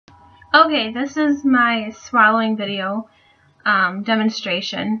Okay, this is my swallowing video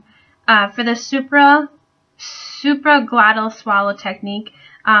demonstration for the supraglottal swallow technique.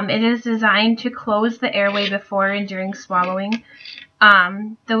 It is designed to close the airway before and during swallowing.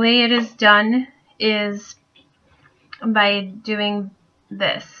 The way it is done is by doing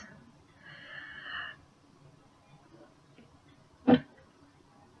this.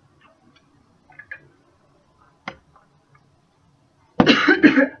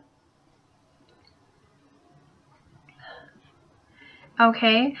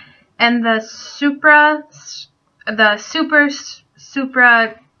 Okay, and the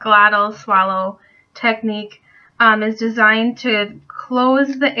supraglottal swallow technique is designed to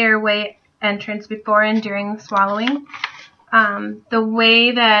close the airway entrance before and during swallowing. The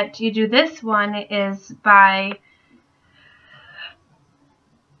way that you do this one is by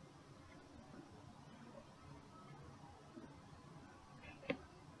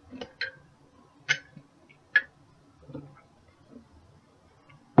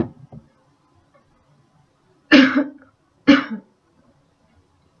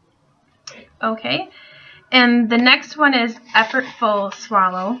okay, and the next one is effortful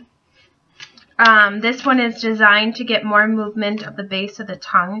swallow. This one is designed to get more movement of the base of the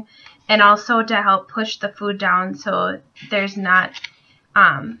tongue and also to help push the food down so there's not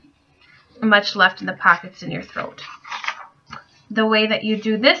much left in the pockets in your throat. The way that you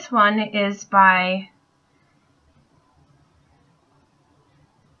do this one is by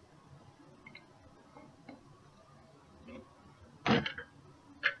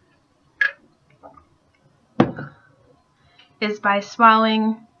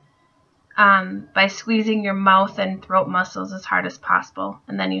swallowing by squeezing your mouth and throat muscles as hard as possible,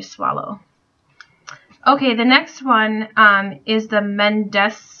 and then you swallow. Okay, the next one is the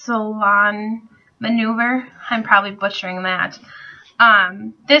Mendelsohn maneuver. I'm probably butchering that.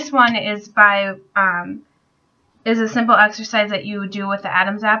 This one is is a simple exercise that you do with the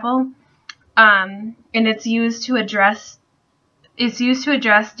Adam's apple, and it's used to address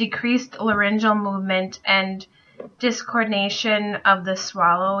decreased laryngeal movement and discoordination of the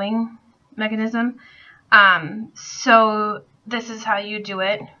swallowing mechanism. So this is how you do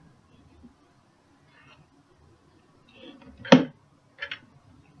it.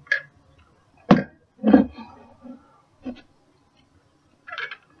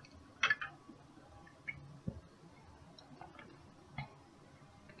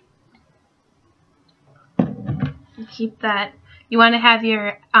 Keep that. You want to have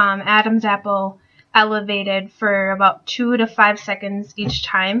your Adam's apple elevated for about 2 to 5 seconds each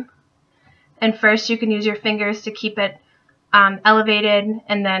time. And first you can use your fingers to keep it elevated,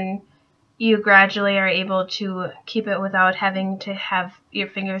 and then you gradually are able to keep it without having to have your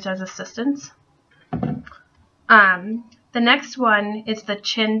fingers as assistants. The next one is the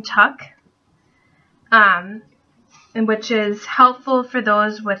chin tuck, which is helpful for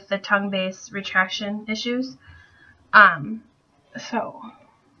those with the tongue-based retraction issues. So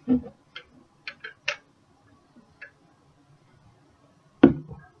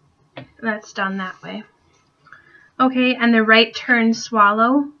that's done that way. Okay, and the right turn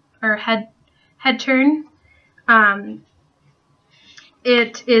swallow, or head turn,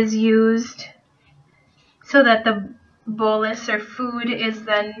 it is used so that the bolus or food is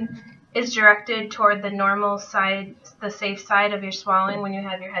directed toward the normal side, the safe side of your swallowing when you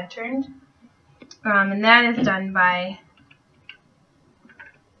have your head turned. And that is done by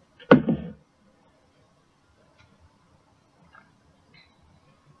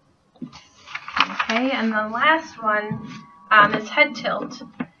okay, and the last one is head tilt,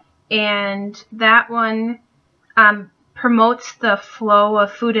 and that one promotes the flow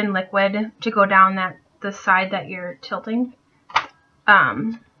of food and liquid to go down the side that you're tilting.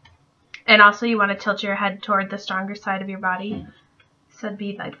 And also you want to tilt your head toward the stronger side of your body, so it'd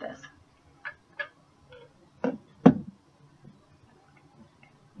be like this.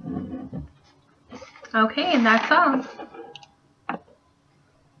 Okay, and that's all.